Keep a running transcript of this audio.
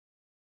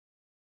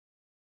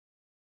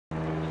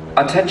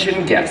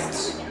Attention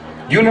guests.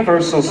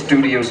 Universal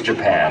Studios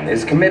Japan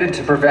is committed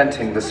to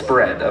preventing the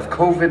spread of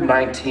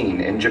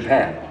COVID-19 in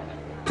Japan.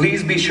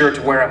 Please be sure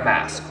to wear a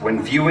mask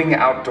when viewing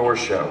outdoor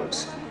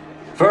shows.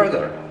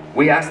 Further,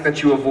 we ask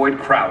that you avoid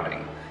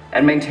crowding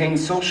and maintain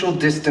social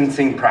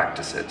distancing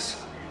practices.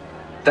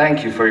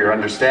 Thank you for your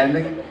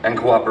understanding and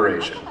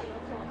cooperation.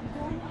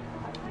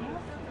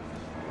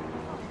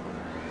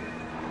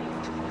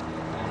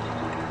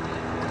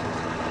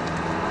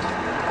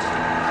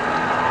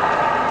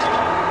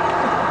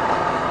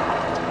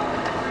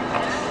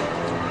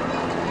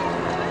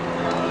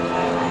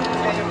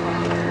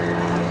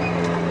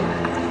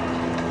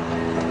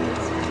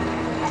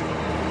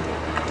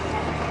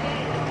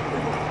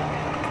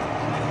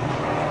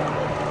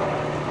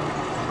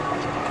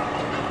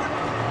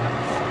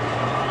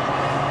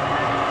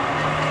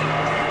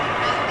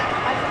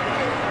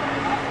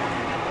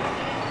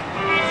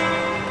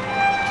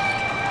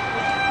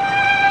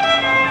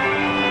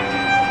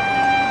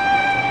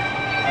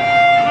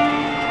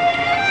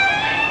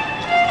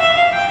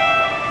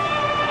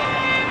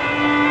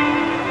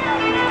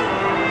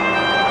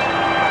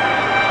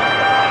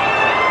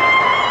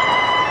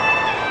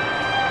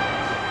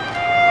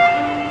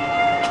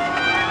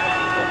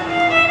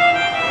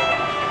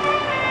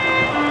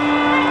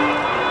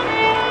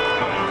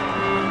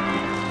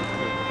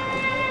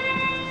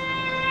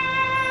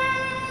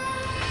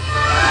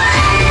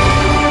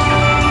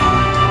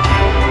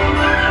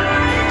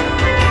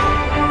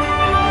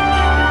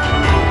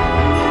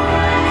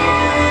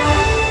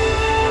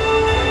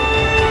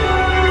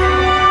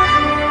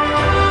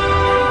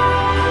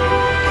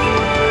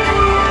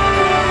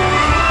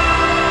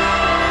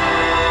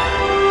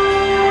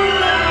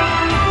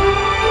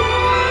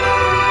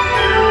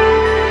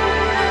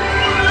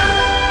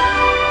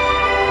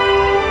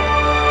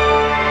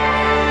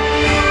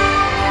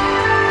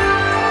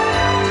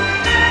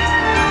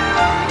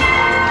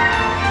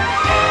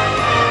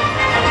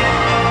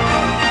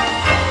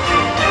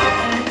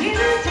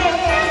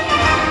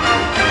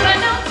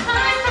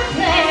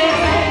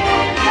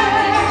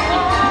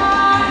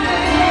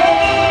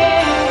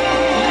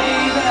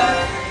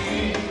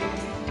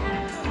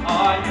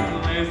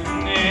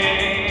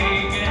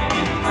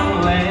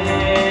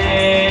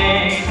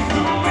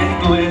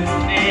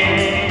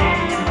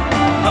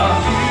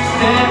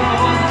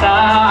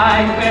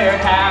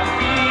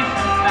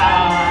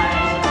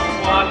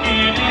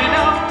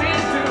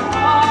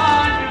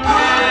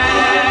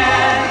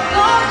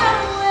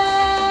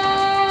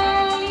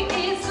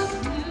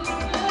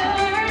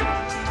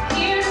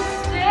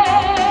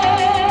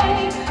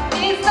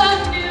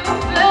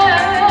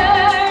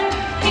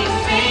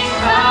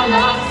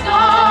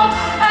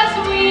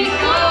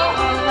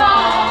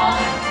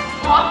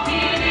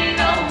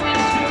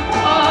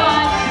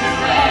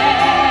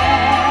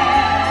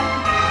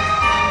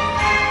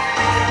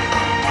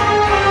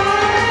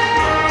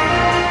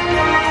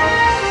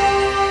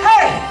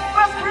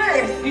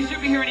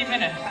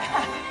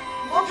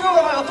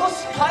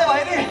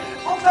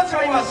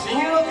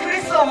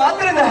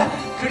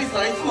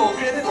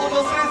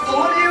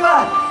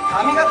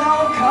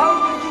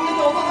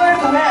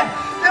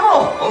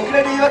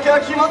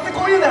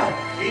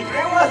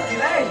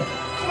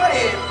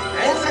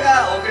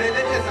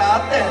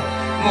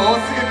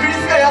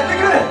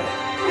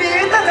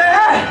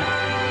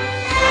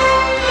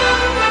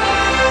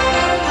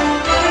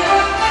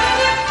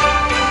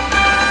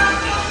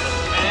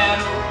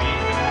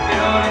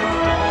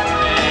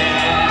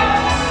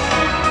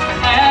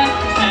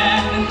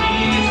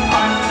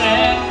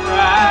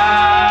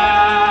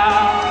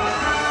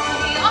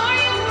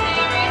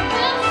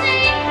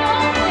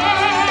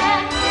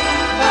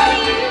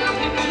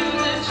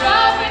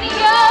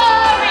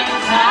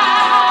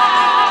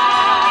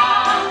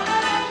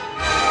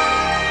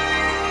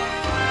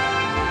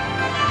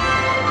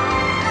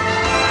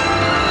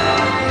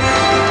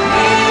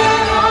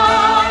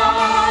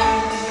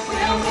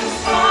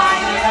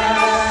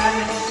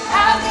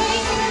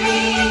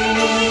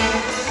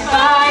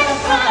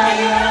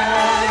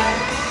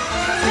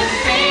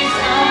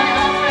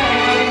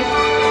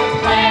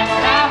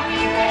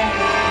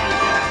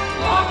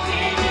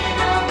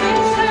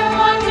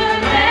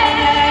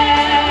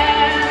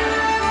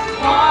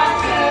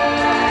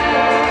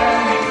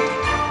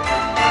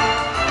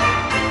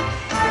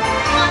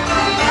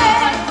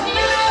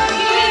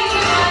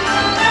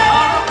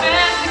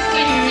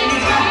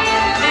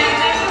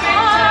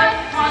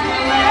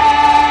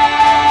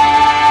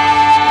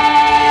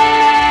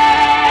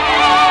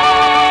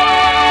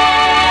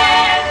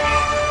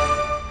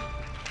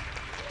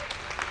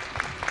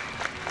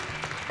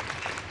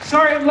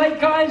 Sorry I'm late,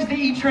 guys. The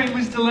E-train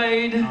was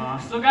delayed.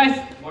 So guys,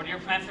 what are your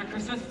plans for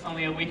Christmas? It's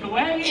only a week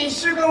away. 1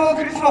週間後の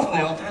クリスマスの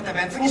予定って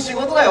別に仕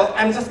事だよ。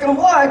I'm just gonna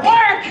work.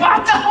 Work!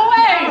 What the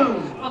way?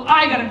 Well,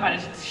 I got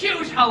invited to this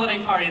huge holiday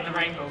party in the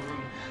Rainbow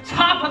Room,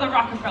 top of the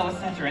Rockefeller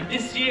Center, and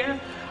this year,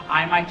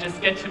 I might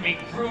just get to meet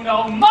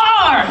Bruno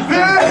Mars! ブ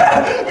ル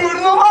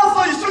ーノ・マ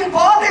ースと一緒にパ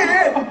ーテ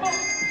ィー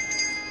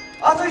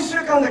あと1週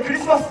間でクリ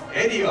スマス。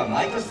エディは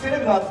毎年セレ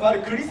ブの集ま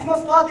るクリスマ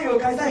スパーティーを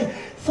開催。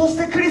そし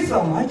てクリス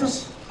は毎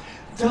年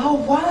The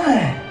One、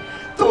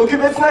特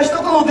別な人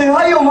との出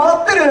会いを待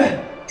ってる。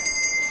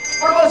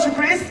What about you,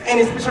 Chris?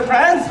 Any special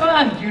plans?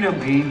 You know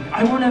me.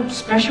 I want a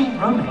special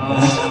romance.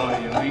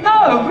 Oh,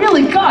 No,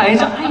 really, guys,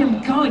 I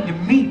am going to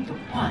meet the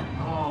one.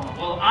 Oh,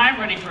 well, I'm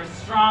ready for a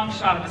strong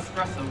shot of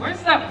espresso.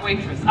 Where's that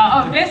waitress?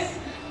 Miss?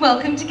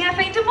 Welcome to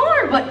Cafe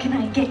Demore. What can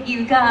I get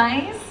you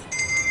guys?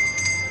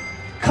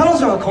 彼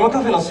女はこの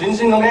カフェの新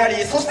人のメアリ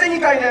ー、そして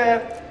2階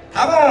で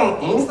多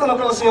分インスタの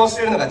更新をし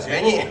ているのがジ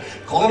ェニ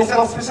ー。この店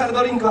のスペシャル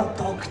ドリンクは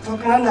独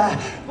特なんだ。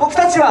僕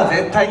たちは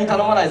絶対に頼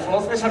まないそ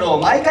のスペシャルを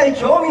毎回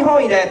興味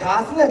本位で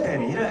尋ねて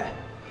みる。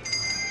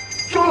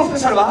今日のスペ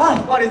シャル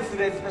は What is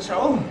today's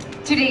special?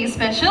 Today's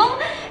special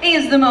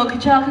is the mocha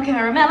chocolate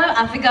caramello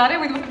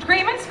affogato with whipped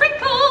cream and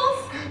sprinkles.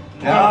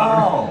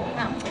 No.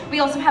 We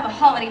also have a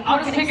holiday I'll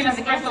pumpkin just take an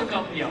extravaganza. espresso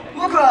doppio.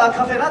 僕は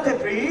カフェラテ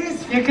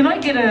please. Yeah, can I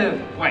get a...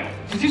 Wait,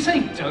 Did you say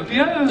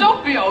Doppio?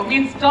 doppio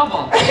means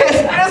double. エ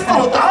スプレッソ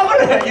のダブ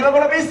ル. You're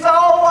gonna be so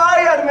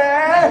wired,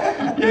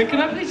 man. Yeah,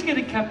 can I please get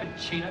a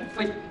cappuccino?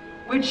 Wait,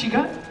 where'd she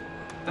go?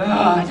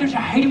 Don't you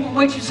hate it when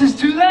waitresses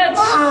do that?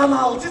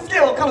 まあ落ち着け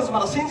よ。彼女ま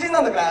だ新人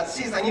なんだから。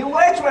She's a new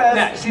waitress.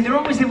 Yeah, see, they're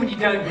always there when you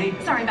don't need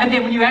them. Sorry, And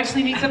then when you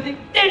actually need something,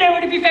 they're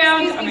nowhere to be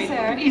found. Excuse me,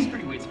 sir. It is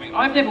pretty weird to me.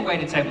 I've never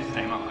waited tables a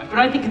day in my life, but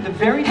I think at the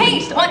very Hey,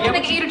 least... what I'd be can I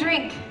able get you to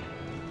drink?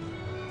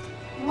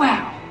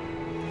 Wow.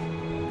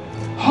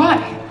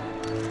 Hi.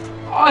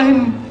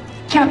 I'm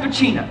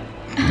Cappuccino.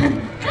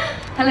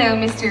 Hello,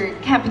 Mr.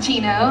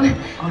 Cappuccino.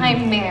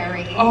 I'm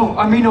Mary. Oh,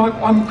 I mean,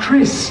 I'm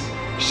Chris.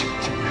 Shit.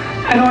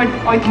 And I'd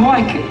like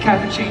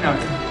cappuccino.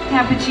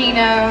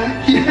 Cappuccino.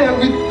 Yeah,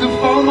 with the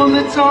foam on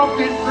the top,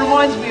 it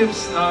reminds me of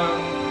snow.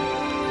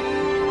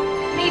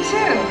 Me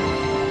too.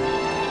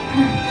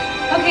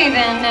 Okay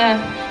then,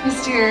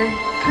 Mr.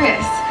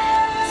 Chris.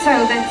 So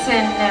that's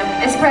an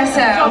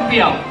espresso,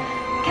 Doppio.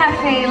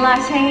 cafe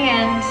latte,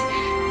 and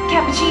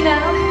cappuccino.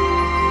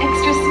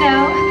 Extra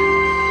snow.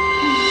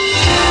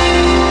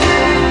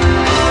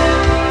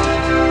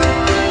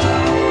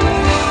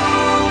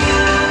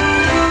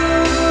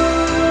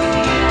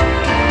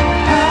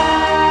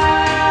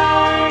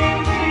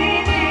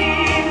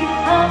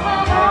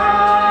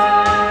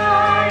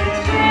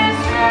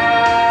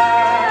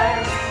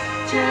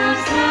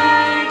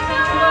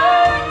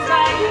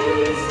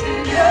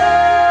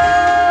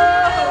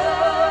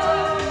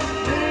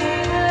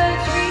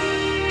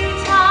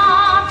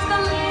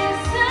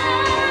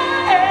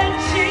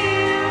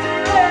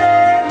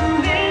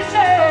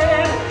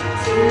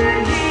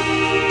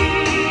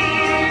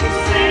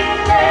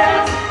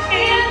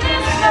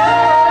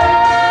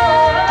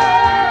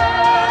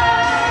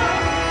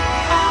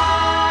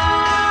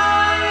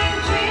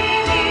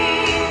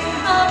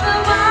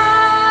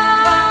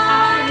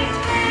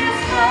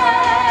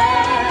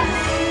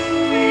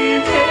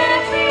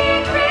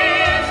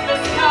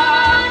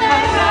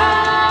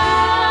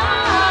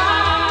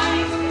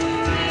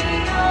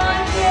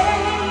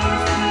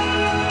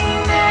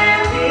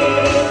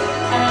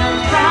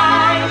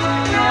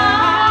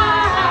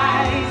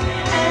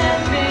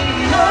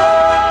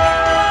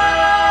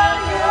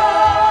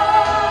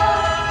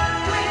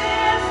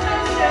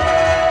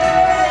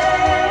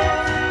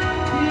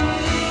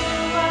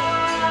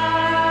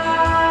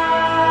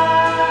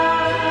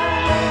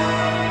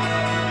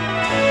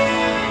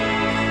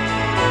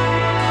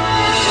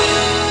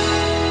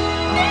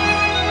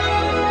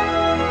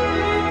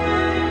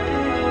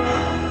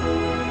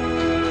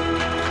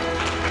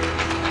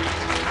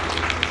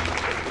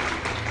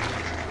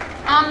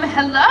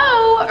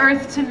 Hello,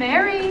 Earth to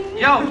Mary.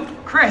 Yo,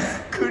 Chris.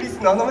 クリ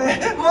スのあの目、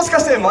もしか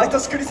して毎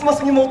年クリスマ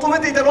スに求め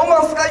ていたロマ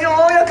ンスがよ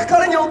うやく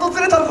彼に訪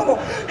れたのかも。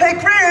Hey,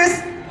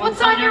 Chris!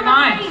 What's on your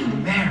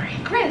mind? Mary.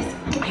 Chris.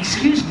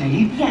 Excuse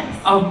me. Yes.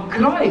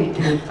 Could I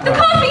get The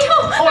coffee.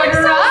 Oh, I'm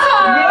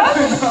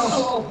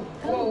so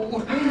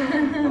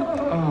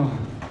Oh.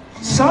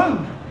 So,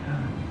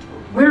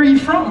 where are you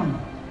from?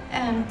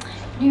 sorry.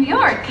 New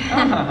York.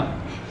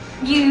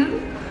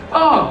 You?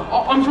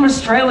 Oh, I'm from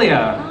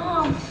Australia.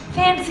 Oh,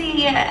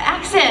 fancy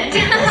accent.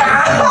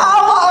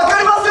 わか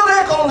りますよね、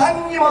この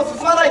何にも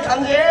進まない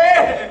感じ。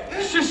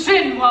出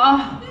身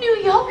は New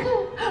York.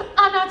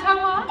 あなた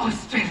は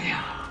Australia.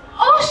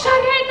 おしゃれ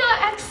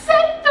なアクセン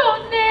ト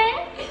ね。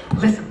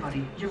Listen,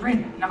 buddy, you're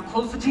in. Now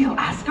close the deal.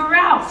 Ask her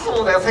out.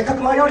 そうだよ、せっか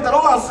く舞い降りた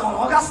ロマンスを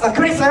逃すな、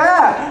クリス。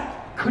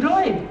 Could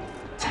I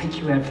take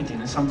you out for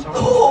dinner sometime?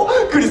 お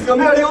クリスが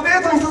メアリーをデ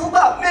ートに誘っ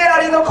た。メ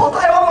アリーの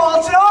答えは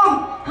もちろ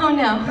ん。 Oh no.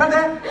 なんで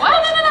Oh,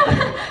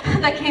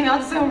 no. That came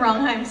out so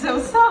wrong. I'm so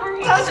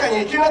sorry. 確か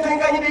に急な展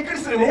開にびっくり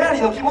するメアリ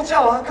ーの気持ち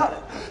はわかる。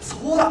そ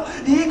うだ、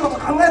いいこと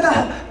考えた。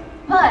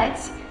 But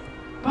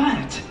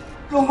But...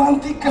 ロマン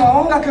ティックな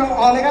音楽を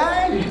お願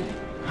い。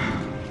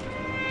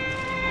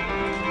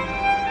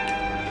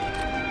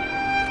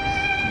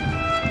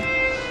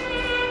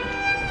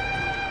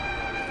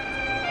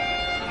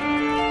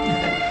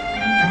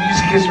 The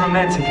music is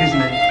romantic,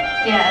 isn't it?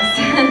 yes,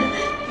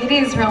 it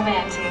is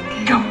romantic.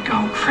 Go,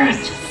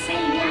 Chris. Say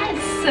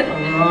yes.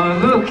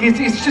 Look,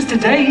 it's just a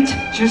date,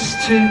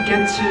 just to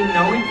get to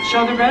know each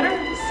other better.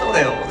 そう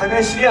だよ、お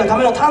互い知り合うた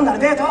めの単なる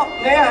デート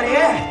ねえアリー。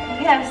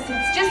 Yes,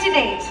 it's just a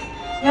date.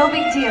 No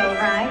big deal,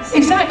 right?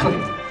 Exactly.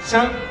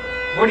 So,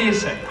 what do you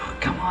say? Oh,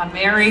 come on,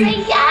 Mary. Say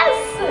yes!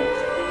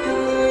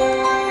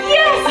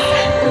 Yes!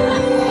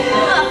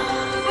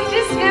 I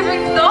just never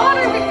thought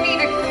I would meet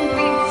a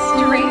complete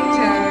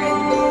stranger and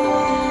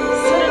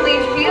suddenly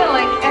feel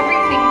like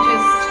everything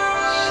just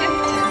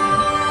shifted.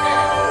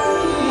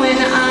 When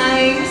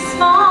I was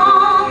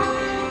small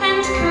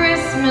and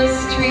Christmas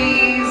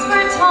trees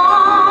were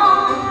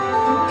tall,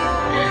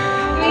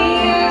 we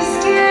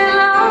used to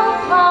love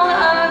while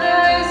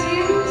others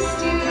used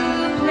to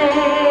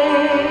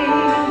play.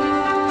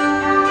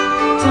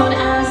 Don't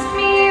ask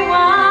me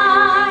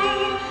why,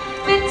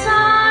 but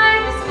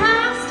time has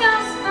passed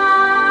us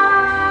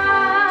by.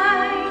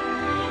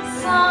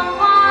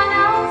 Someone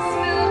else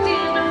moved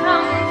in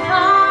from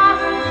far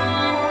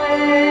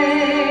away.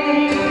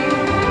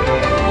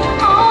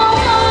 Oh,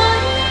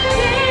 one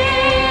day,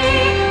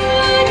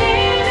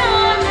 waiting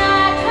on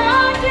that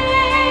hot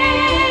day,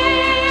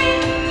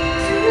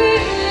 to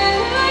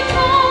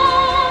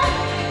call,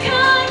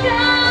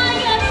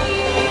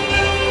 Kagayaki.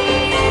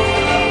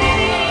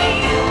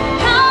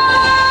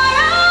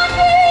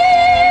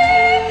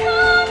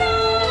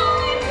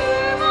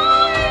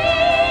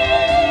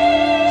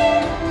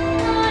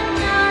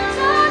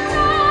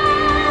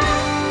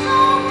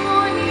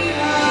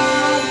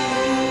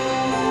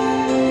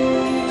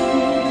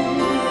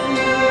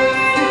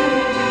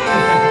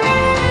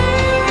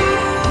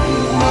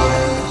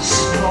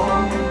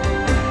 Small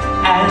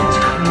and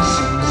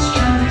Christmas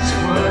trees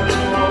were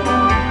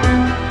tall.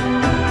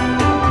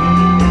 We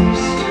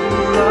used to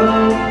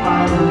love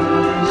while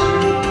others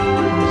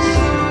used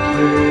to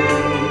play.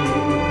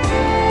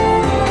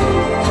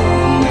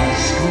 Don't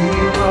ask me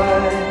why,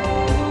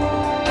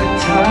 but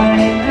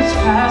time has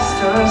passed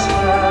us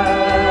by.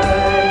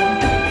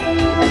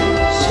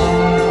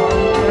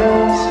 Someone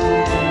else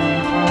moved in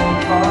from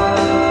far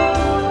away.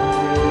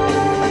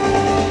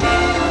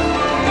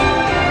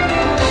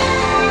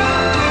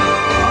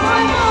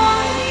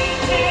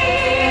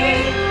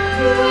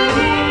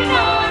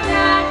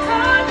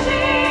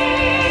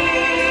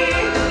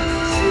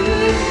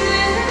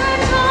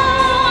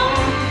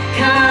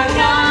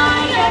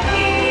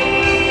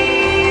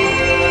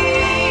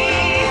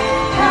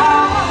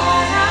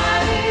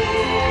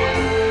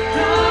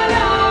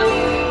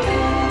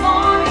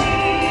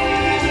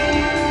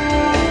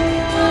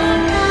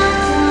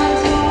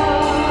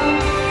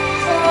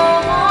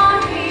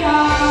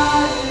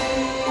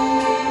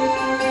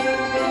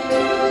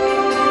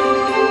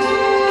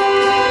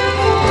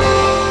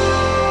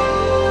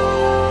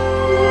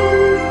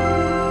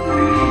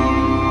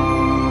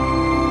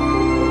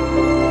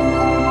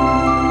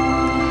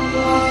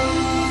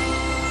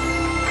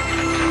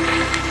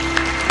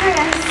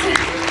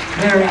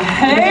 Mary,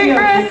 Hey,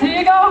 Chris, here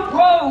you go.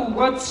 Whoa,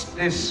 what's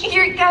this?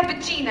 Your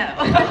cappuccino.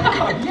 Oh,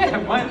 yeah,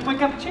 my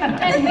cappuccino.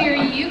 And here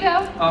you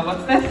go.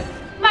 What's this?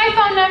 My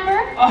phone number.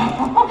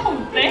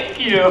 Oh, thank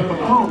you.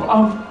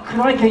 Oh, could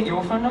I get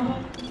your phone number?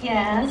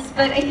 Yes,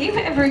 but are you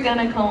ever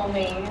gonna call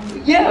me?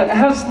 Yeah,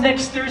 how's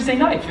next Thursday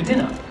night for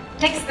dinner?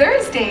 Next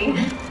Thursday?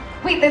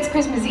 Wait, that's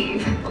Christmas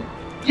Eve.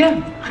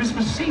 Yeah,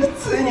 Christmas Eve.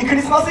 ついにク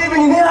リスマスイブ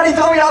にメアリー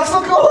と会う約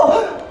束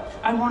を。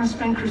 I want to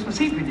spend Christmas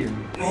Eve with you.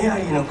 メア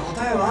リーの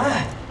答え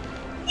は